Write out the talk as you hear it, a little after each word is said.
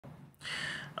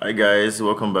Hi guys,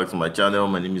 welcome back to my channel.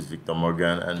 My name is Victor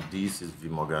Morgan and this is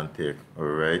VMorgan Tech.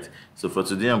 Alright, so for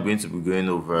today I'm going to be going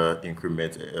over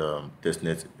Increment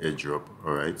Testnet Airdrop.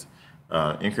 Alright,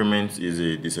 Increment is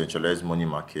a decentralized money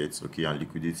market, okay, and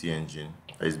liquidity engine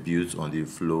that is built on the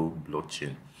Flow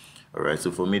blockchain. Alright, so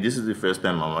for me, this is the first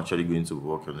time I'm actually going to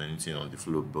work on anything on the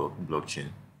Flow blockchain.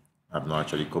 I've not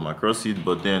actually come across it,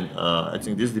 but then I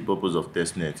think this is the purpose of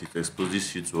Testnet. It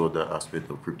exposes you to other aspects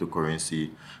of cryptocurrency,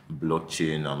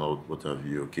 blockchain, and all what have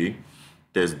you. Okay,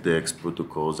 test decks,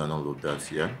 protocols, and all of that.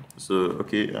 Yeah. So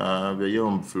okay, we're here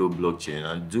on Flow blockchain,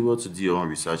 and do what to do your own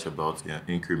research about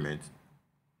Increment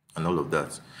and all of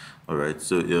that. All right.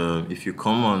 So if you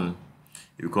come on,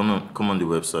 come on the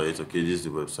website. Okay, this is the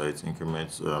website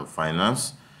Increment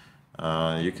Finance.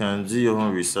 You can do your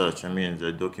own research. I mean,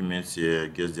 the documents here, I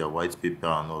guess their white paper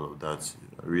and all of that.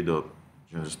 Read up,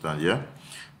 you understand, yeah?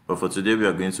 But for today, we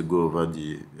are going to go over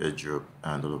the airdrop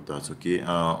and all of that, okay?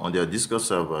 On their Discord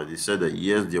server, they said that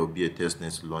yes, there will be a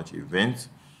testnet launch event.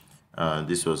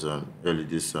 This was early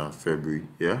this February,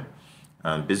 yeah?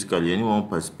 And basically, anyone who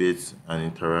participates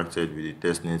and interacted with the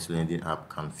testnet lending app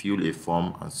can fill a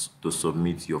form and to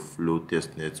submit your Flow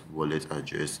testnet wallet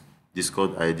address,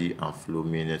 Discord ID, and Flow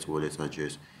Mainnet wallet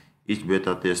address. Each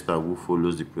beta tester who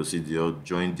follows the procedure,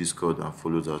 join Discord, and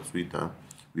follows our Twitter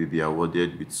will be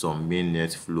awarded with some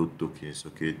Mainnet Flow tokens.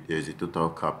 Okay, there's a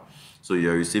total cap. So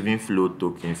you're receiving Flow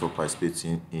token for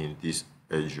participating in this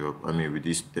airdrop. I mean, with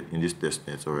this in this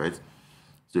testnet. All right.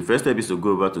 So the first step is to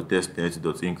go over to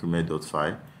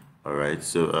testnet.increment.fi. All right.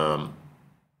 So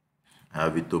I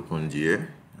have it opened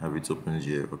here.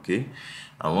 Okay,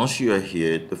 and once you are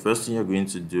here, the first thing you're going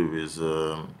to do is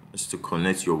to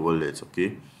connect your wallet.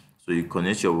 Okay, so you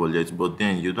connect your wallet, but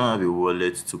then you don't have a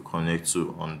wallet to connect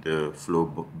to on the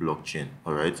Flow blockchain.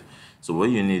 All right, so what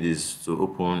you need is to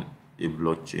open a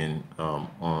blockchain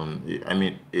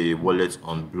a wallet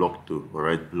on Block2. All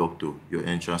right, Block2, your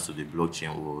entrance to the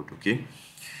blockchain world. Okay,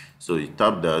 so you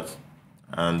tap that,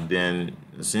 and then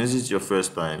since it's your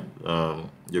first time,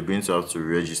 you're going to have to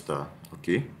register.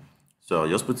 Okay, so I'll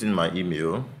just put in my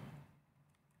email.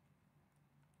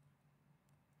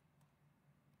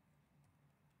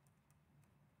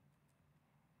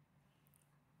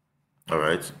 All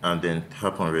right, and then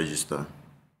tap on register.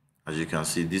 As you can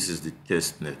see, this is the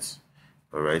testnet.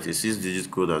 All right, a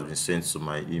 6-digit code has been sent to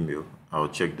my email. I'll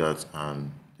check that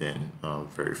and then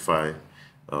verify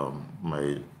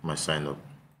my sign up.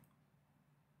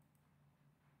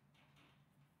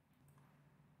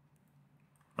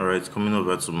 All right, coming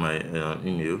over to my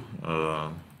email,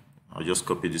 I'll just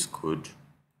copy this code,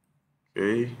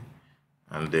 okay,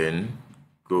 and then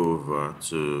go over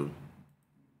to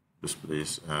this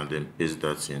place and then paste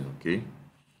that in, okay,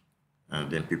 and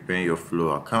then preparing your Flow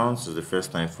account. This is the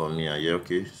first time for me. Yeah,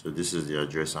 okay, so this is the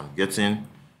address I'm getting,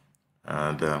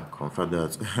 and confirm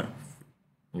that.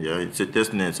 Yeah, it's a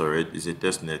testnet. All right, it's a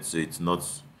testnet, so it's not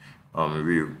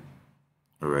real.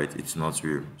 All right, it's not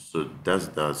real. So that's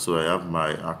that. So I have my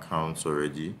accounts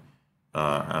already.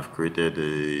 I've created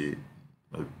a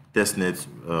testnet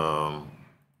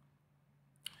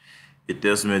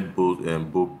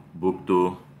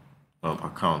bookto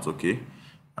account. Okay,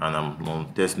 and I'm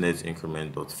on testnet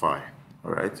increment.fi.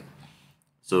 All right,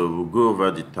 so we'll go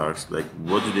over the tasks, like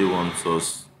what do they want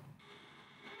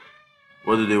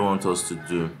us to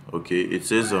do. Okay, it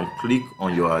says click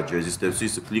on your address. The step 2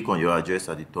 is to click on your address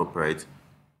at the top right.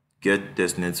 Get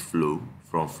testnet Flow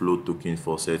from Flow token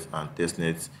faucet and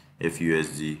testnet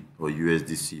FUSD or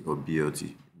USDC or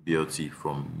BLT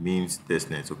from Mint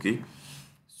testnet. Okay,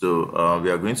 so we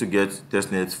are going to get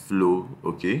testnet Flow.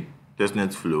 Okay,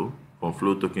 testnet Flow from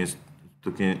Flow token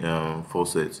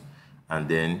faucet, and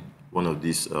then one of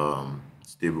these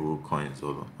stable coins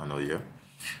or another. Yeah.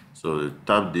 So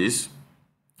tap this,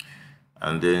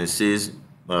 and then it says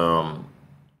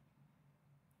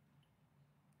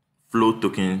Flow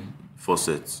token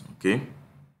faucet. Okay,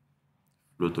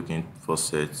 Flow token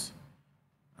faucet,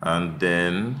 and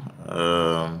then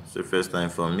it's the first time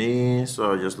for me,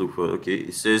 so I'll just look for, okay,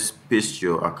 it says paste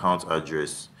your account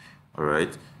address. All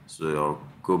right, so I'll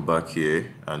go back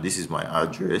here, and this is my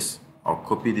address. I'll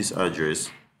copy this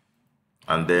address,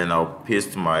 and then I'll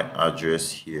paste my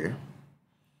address here.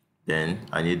 Then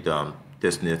I need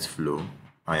testnet Flow.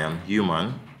 I am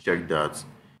human. Check that.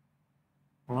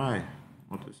 Why?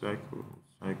 Motorcycle.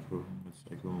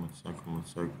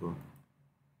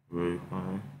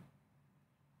 Verify.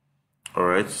 All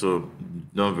right, so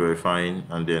done verifying,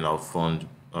 and then I'll fund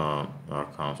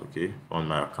account. Okay, fund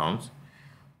my account.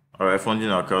 All right, funding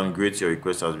account. Great, your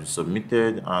request has been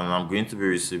submitted, and I'm going to be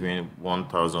receiving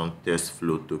 1,000 test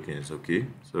Flow tokens. Okay,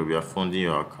 so we are funding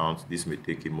your account. This may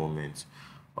take a moment.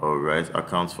 All right,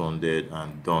 account funded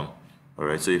and done. All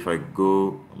right, so if I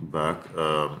go back,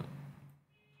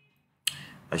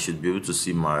 I should be able to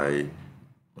see my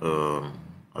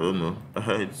I don't know.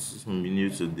 It's new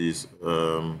to this.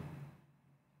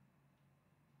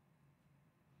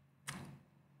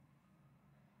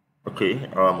 Okay,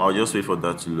 I'll just wait for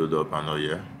that to load up and all,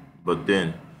 yeah. But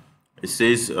then it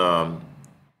says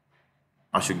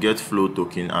I should get flow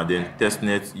token and then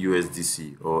testnet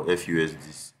USDC or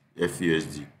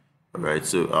FUSD. All right,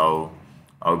 so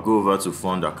I'll go over to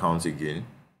fund account again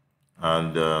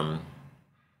and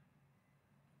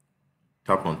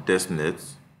tap on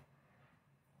testnet.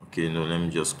 Okay, no, let me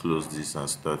just close this and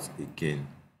start again.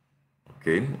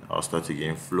 Okay, I'll start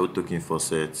again. Flow token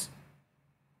faucet.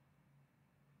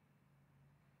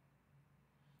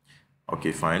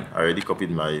 Okay, fine. I already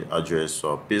copied my address,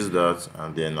 so I'll paste that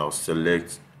and then I'll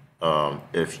select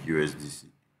FUSDC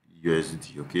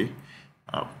USD. Okay,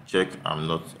 I'll check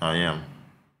I am.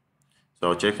 So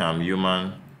I'll check I'm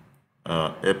human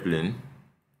airplane.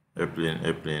 Next,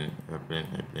 airplane.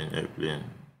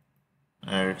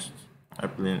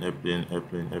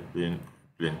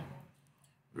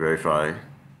 Verify.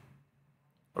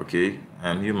 Okay,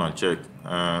 I'm human, check,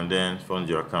 and then fund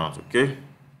your account. Okay.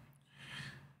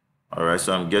 All right,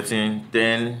 so I'm getting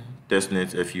 10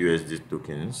 testnet FUSD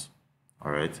tokens.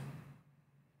 All right.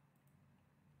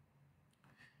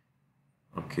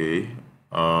 Okay.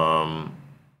 And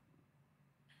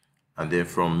then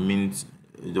from mint,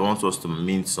 they want us to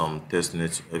mint some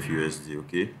testnet FUSD.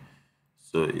 Okay.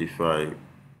 So if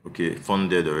okay,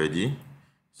 funded already.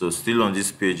 So still on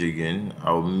this page again,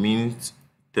 I'll mint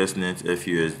testnet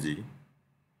FUSD.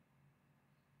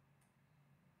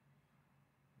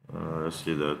 Let's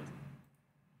see that.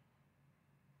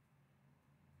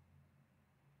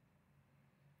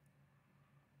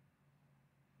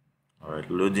 All right,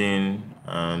 loading,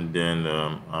 and then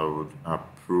I would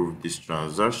approve this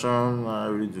transaction. I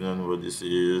really do not know what this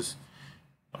is.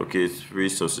 Okay, it's free,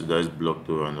 subsidized block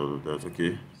door and all of that.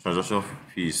 Okay, transaction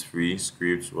fee is free,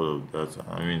 scripts, all of that.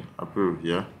 I mean, approve,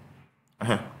 yeah.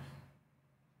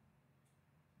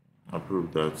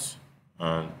 Approve that,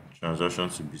 and transaction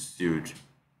to be sealed.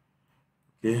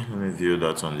 Okay, let me view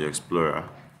that on the Explorer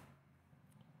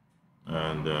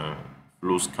and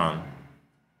flow scan.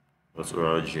 That's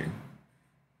org.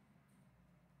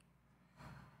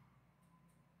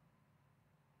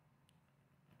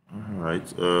 All right,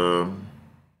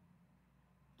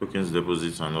 tokens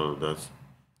deposits and all of that.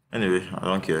 Anyway, I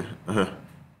don't care.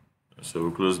 So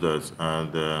we'll close that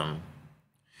and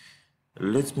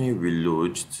let me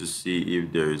reload to see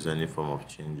if there is any form of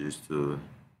changes to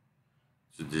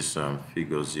these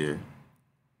figures here.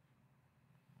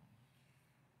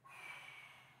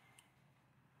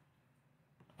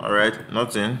 All right,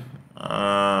 nothing.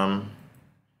 I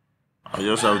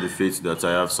just have the faith that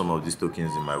I have some of these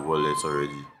tokens in my wallet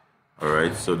already. All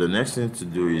right, so the next thing to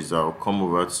do is I'll come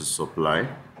over to supply.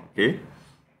 Okay,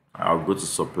 I'll go to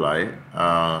supply.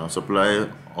 Supply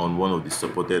on one of the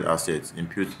supported assets,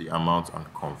 impute the amount and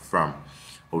confirm.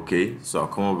 Okay, so I'll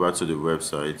come over to the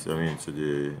website, I mean to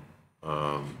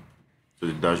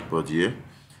the dashboard here,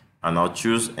 and I'll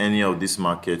choose any of these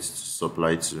markets to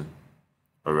supply to.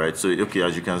 All right, so okay,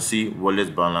 as you can see,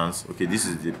 wallet balance. Okay, this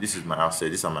is my asset.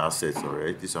 These are my assets. All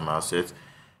right, these are my assets.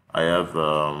 I have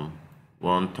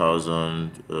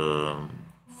 1,000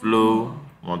 flow,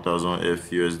 1,000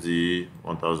 FUSD,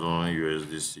 1,000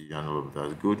 USDC, and all of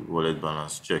that. Good. Wallet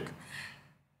balance check.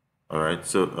 All right,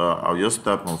 so I'll just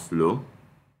tap on flow.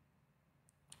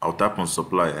 I'll tap on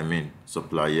supply. I mean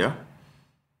supplier,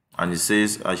 and it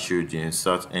says I should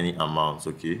insert any amount.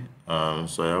 Okay,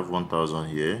 so I have 1,000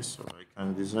 here, so I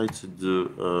can decide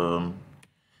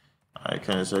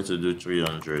to do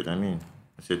 300. I mean,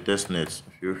 it's a testnet.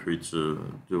 Feel free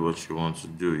to do what you want to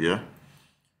do, yeah.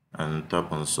 And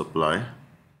tap on supply.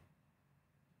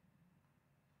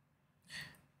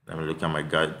 Let me look at my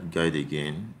guide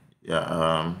again.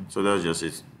 Yeah, so that's just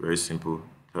it. Very simple.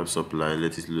 Tap supply,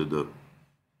 let it load up.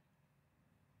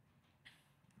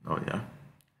 Oh yeah.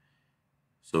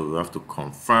 So we have to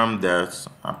confirm that,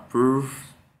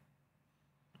 approve.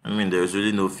 I mean, there's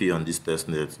really no fee on this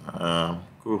testnet.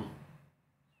 Cool.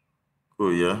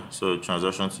 Cool, yeah. So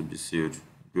transaction to be sealed.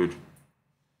 Good.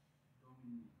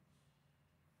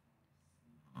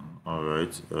 All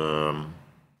right.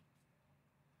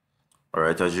 All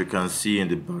right. As you can see in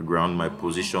the background, my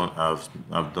position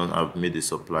I've made the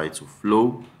supply to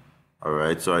flow. All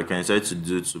right. So I can decide to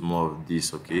do more of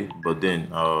this. Okay. But then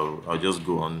I'll just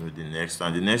go on with the next,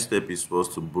 and the next step is for us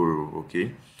to borrow.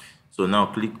 Okay. So now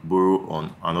click borrow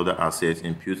on another asset,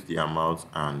 impute the amount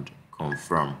and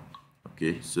confirm.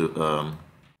 Okay, so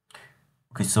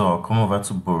Okay, so I'll come over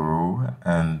to borrow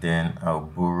and then I'll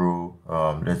borrow,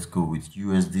 let's go with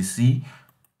USDC,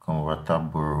 come over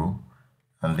tap borrow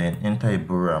and then enter a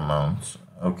borrow amount.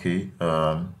 Okay,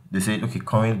 they say, okay,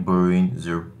 current borrowing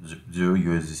zero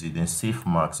USDC, then safe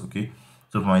max. Okay,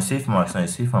 so for my safe max and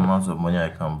safe amount of money I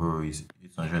can borrow is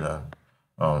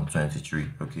 823.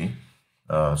 Okay,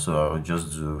 so I'll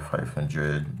just do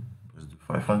 500, let's do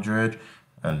 500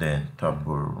 and then tap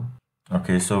borrow.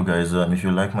 Okay, so guys, if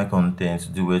you like my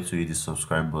content, do wait to hit the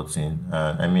subscribe button.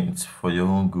 I mean, it's for your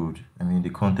own good. I mean, the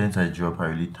content I drop are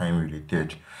really time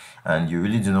related, and you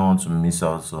really do not want to miss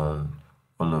out on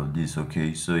all of this.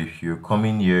 Okay, so if you're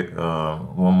coming here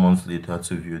 1 month later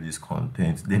to view this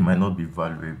content, they might not be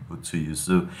valuable to you.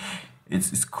 So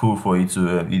it's cool for you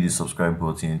to hit the subscribe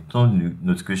button, turn the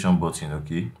notification button.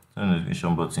 Okay, turn the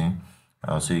notification button.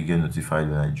 So you get notified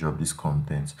when I drop this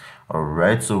content. All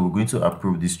right, so we're going to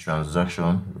approve this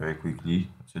transaction very quickly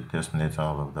to testnet and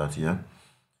all of that here.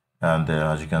 And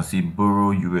as you can see,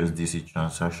 borrow USDC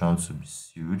transaction to be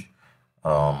sealed.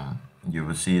 You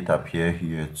will see it appear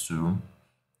here too.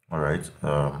 All right,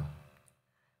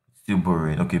 still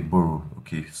borrowing. Okay, borrow.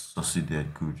 Okay,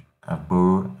 succeeded. Good. I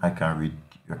borrow. I can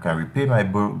repay my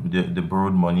the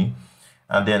borrowed money,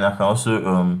 and then I can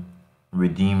also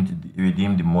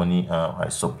redeem the money I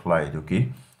supplied.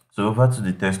 Okay, so over to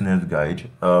the testnet guide.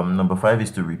 Number 5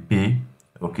 is to repay.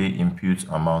 Okay, impute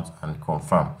amount and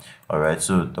confirm. All right,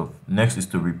 so the next is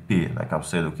to repay. Like I've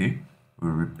said, okay, we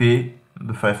repay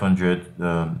the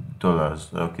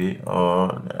 $500. Okay,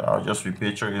 or I'll just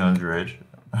repay 300.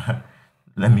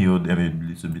 Let me owe them a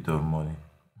little bit of money.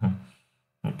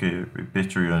 Okay, repay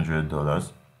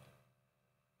 $300,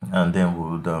 and then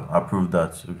we'll approve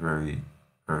that very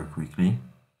quickly.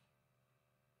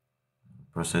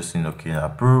 Processing. Okay,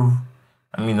 approve.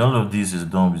 I mean, all of this is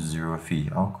done with 0 fee.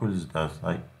 How cool is that?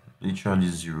 Like literally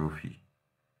 0 fee.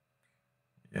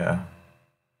 Yeah,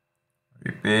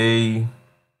 repay.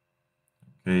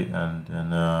 Okay, and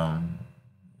then to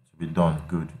be done.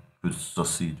 Good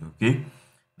succeed. Okay,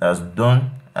 that's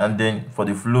done. And then for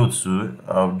the float, so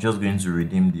I'm just going to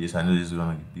redeem this. I know this is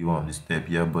going to be one of the steps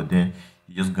here, but then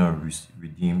you're just going to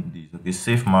redeem this. Okay,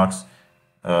 safe max.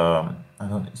 I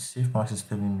don't, safe max is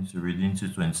telling me to redeem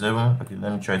 227. Okay,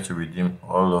 let me try to redeem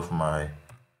all of my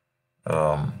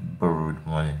borrowed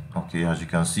money. Okay, as you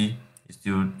can see, it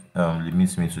still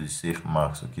limits me to the safe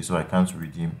max. Okay, so I can't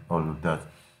redeem all of that.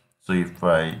 So if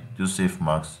I do safe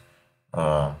max,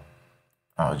 I'll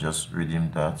just redeem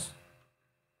that.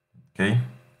 Okay,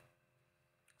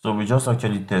 so we're just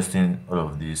actually testing all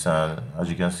of this, and as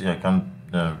you can see, I can't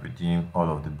redeem all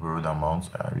of the borrowed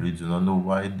amounts. I really do not know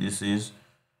why this is.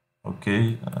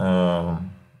 Okay, I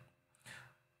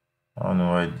don't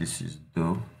know why this is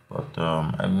though, but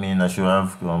I mean, I should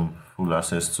have full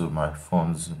access to my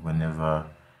funds whenever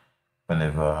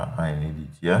I need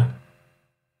it. Yeah,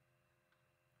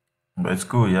 but it's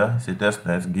cool. Yeah, it's a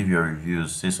testnet. Give your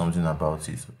reviews, say something about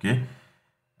it. Okay,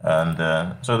 and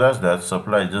so that's that.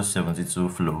 Supply just 72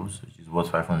 flows, which is worth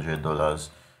 $500,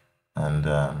 and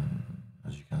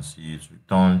as you can see, it's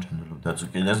returned and all of that.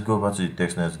 Okay, let's go back to the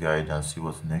testnet guide and see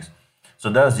what's next.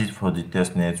 So that's it for the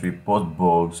testnet. Report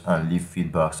bugs and leave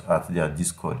feedbacks at their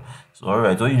Discord. So all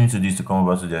right, all you need to do is to come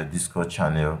over to their Discord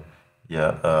channel.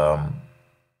 Yeah,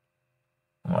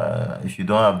 if you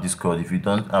don't have Discord, if you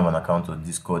don't have an account on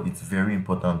Discord, it's very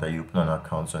important that you open an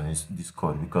account on this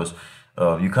Discord, because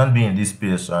you can't be in this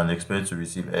space and expect to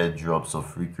receive airdrops of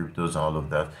free cryptos and all of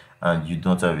that, and you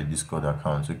don't have a Discord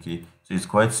account. Okay, so it's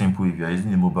quite simple. If you're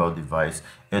using a mobile device,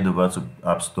 head over to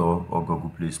App Store or Google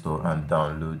Play Store and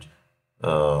download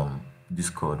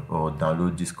Discord, or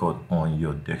download Discord on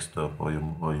your desktop or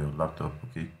your laptop.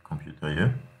 Okay, computer.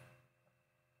 Yeah,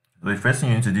 so the first thing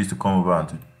you need to do is to come over and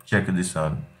to check this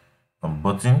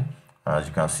button. As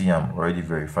you can see, I'm already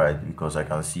verified because I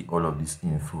can see all of this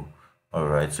info. All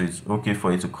right, so it's okay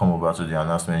for you to come over to the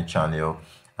announcement channel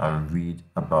and read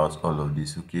about all of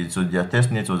this. Okay, so their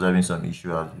testnet was having some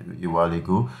issue a while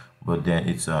ago, but then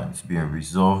it's being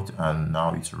resolved and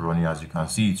now it's running. As you can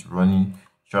see, it's running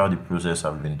throughout the process.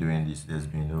 I've been doing this, there's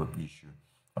been no issue.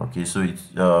 Okay, so it's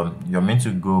you're meant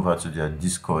to go over to their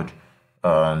Discord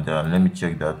and let me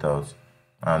check that out,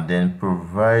 and then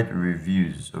provide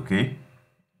reviews. Okay,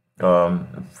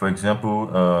 for example,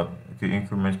 okay,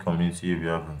 Increment community, we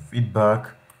have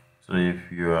feedback. So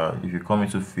if you come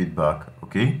into feedback,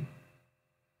 okay,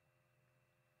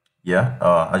 yeah,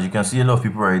 as you can see, a lot of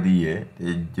people already here.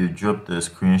 They dropped the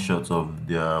screenshots of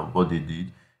their what they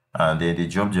did, and then they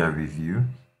dropped their review.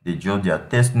 They dropped their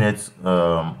testnet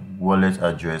wallet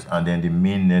address and then the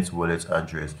mainnet wallet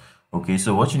address. Okay,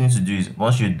 so what you need to do is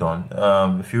once you're done,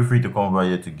 feel free to come over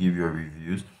here to give your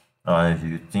reviews. If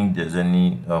you think there's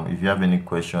any, if you have any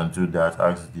questions, do that,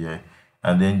 ask there,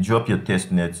 and then drop your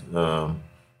testnet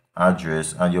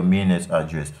address and your mainnet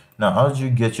address. Now, how do you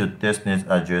get your testnet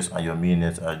address and your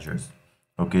mainnet address?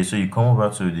 Okay, so you come over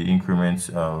to the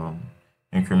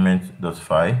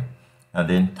increment.py and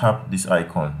then tap this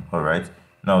icon. All right,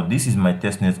 now this is my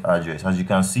testnet address. As you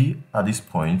can see at this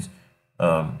point,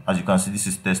 as you can see, this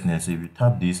is testnet. So if you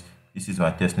tap this, this is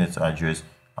my testnet address.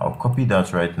 I'll copy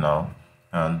that right now,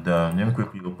 and let me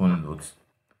quickly open Notes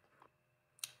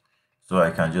so I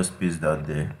can just paste that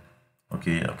there.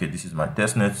 Okay, this is my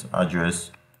testnet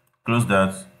address. Close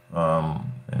that,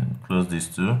 and close this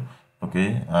too.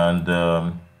 Okay, and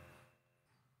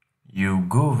you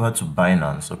go over to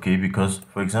Binance. Okay, because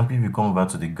for example, if you come over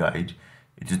to the guide,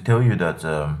 it will tell you that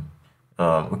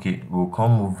okay, we'll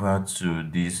come over to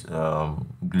this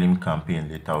Gleam campaign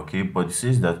later. Okay, but it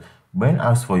says that when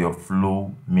asked for your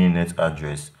flow mainnet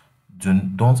address,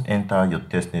 don't enter your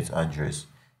testnet address.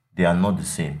 They are not the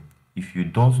same. If you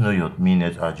don't know your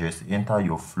mainnet address, enter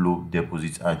your flow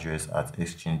deposit address at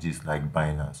exchanges like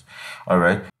Binance. All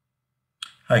right.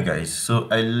 Hi guys, so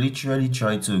I literally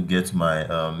tried to get my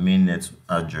mainnet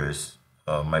address,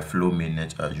 my flow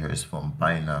mainnet address from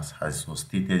Binance as was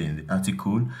stated in the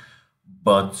article,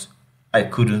 but I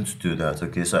couldn't do that.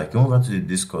 Okay, so I came over to the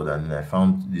Discord and then I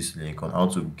found this link on how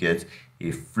to get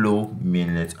a flow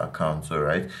mainnet account. All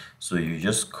right, so you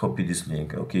just copy this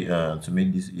link. Okay, to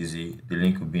make this easy, the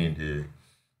link will be in the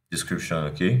description.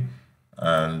 Okay,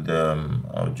 and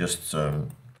I'll just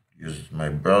use my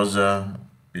browser,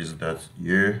 paste that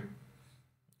here.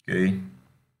 Okay,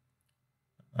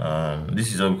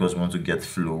 this is all because we want to get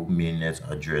flow mainnet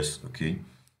address. Okay,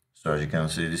 so as you can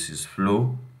see, this is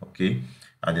flow. Okay,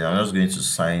 and then I'm just going to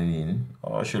sign in,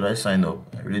 or should I sign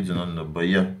up? I really do not know, but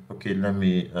yeah. Okay, let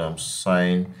me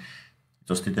sign. It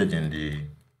was stated in the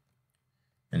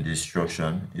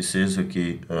instruction. It says,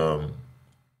 okay,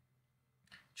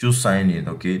 choose sign in.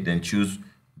 Okay, then choose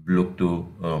block to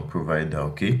provider.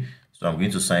 Okay, so I'm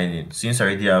going to sign in since I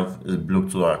already have a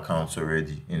block to account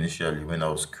already initially when I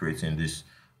was creating this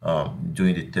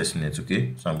doing the testnet.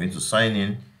 Okay, so I'm going to sign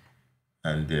in,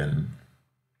 and then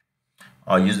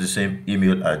I'll use the same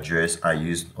email address I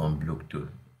used on Block2.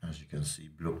 As you can see,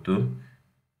 Block2.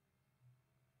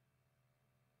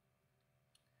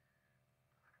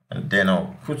 And then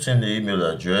I'll put in the email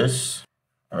address.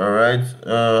 All right,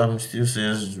 still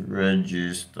says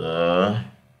register.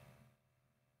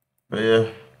 But yeah,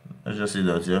 let's just see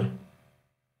that, yeah.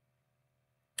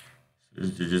 This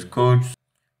digit code.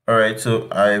 All right, so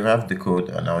I have the code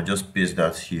and I'll just paste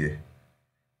that here.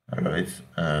 All right,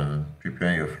 and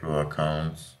preparing your flow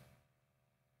accounts.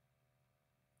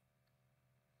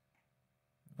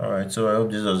 All right, so I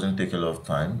hope this doesn't take a lot of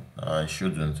time. I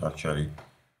shouldn't actually,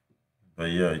 but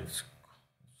yeah, it's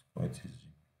quite easy.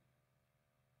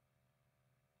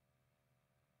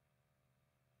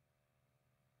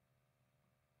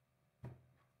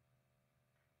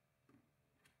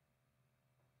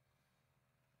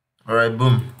 All right,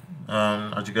 boom.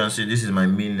 As you can see, this is my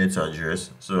mainnet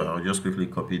address, so I'll just quickly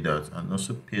copy that and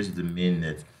also paste the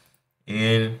mainnet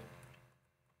in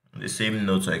the same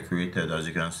notes I created. As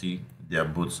you can see, they are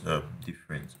both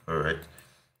different. All right,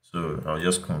 so I'll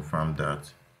just confirm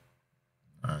that,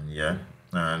 and yeah,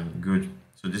 and good.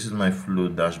 So this is my flow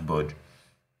dashboard,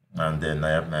 and then I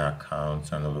have my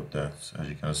accounts and all of that. As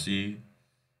you can see,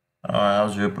 I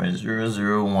have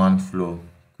 0.001 flow.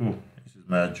 Cool. This is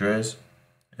my address,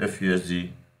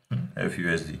 FUSD,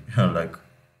 FUSD, like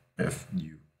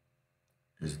FUSD.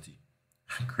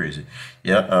 Crazy.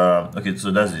 Yeah. Okay,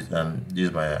 so that's it, and this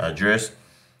is my address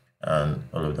and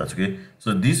all of that. Okay,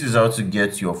 so this is how to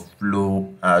get your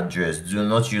flow address. Do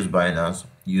not use Binance,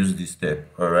 use this step.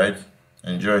 All right,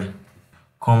 enjoy.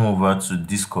 Come over to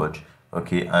Discord.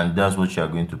 Okay, and that's what you are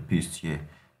going to paste here.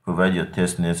 Provide your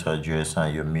testnet address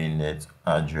and your mainnet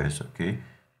address. Okay,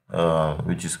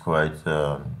 which is quite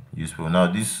useful. Now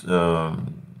this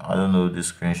I don't know the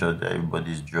screenshot that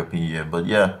everybody's dropping here, but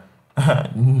yeah,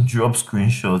 drop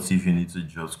screenshots if you need to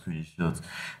drop screenshots.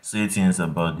 Say things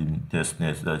about the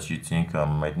testnet that you think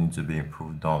might need to be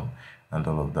improved on and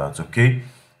all of that. Okay,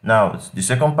 now the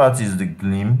second part is the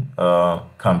Gleam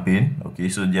campaign. Okay,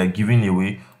 so they are giving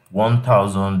away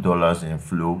 $1,000 in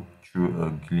flow through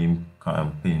a Gleam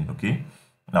campaign. Okay,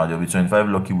 now there'll be 25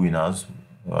 lucky winners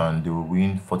and they will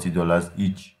win $40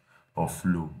 each of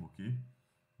flow. Okay,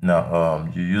 now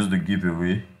you use the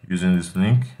giveaway using this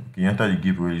link. Okay, you enter the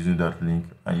giveaway using that link,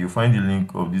 and you find the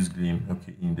link of this Gleam,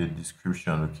 okay, in the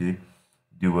description. Okay,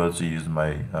 do well to use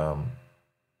my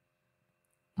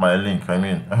My link, I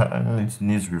mean, it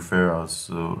needs referrals,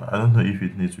 so I don't know if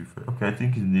it needs referrals. Okay, I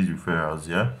think it needs referrals,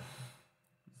 yeah.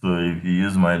 So if you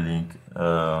use my link,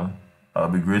 I'll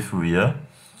be grateful, yeah.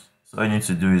 So all you need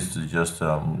to do is to just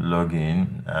log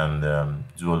in and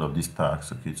do all of these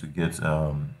tasks, okay, to get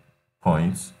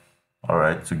points. All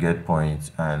right, to get points,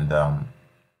 and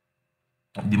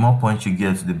the more points you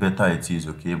get, the better it is,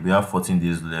 okay. We have 14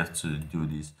 days left to do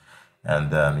this,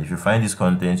 and if you find this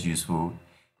content useful,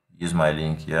 use my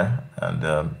link, yeah, and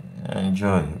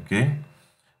enjoy, okay.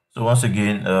 So once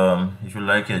again, if you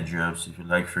like airdrops, if you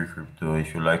like free crypto,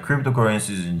 if you like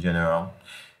cryptocurrencies in general,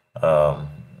 um,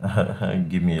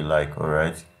 give me a like, all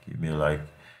right? Give me a like.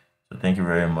 So thank you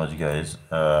very much, guys.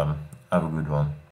 Have a good one.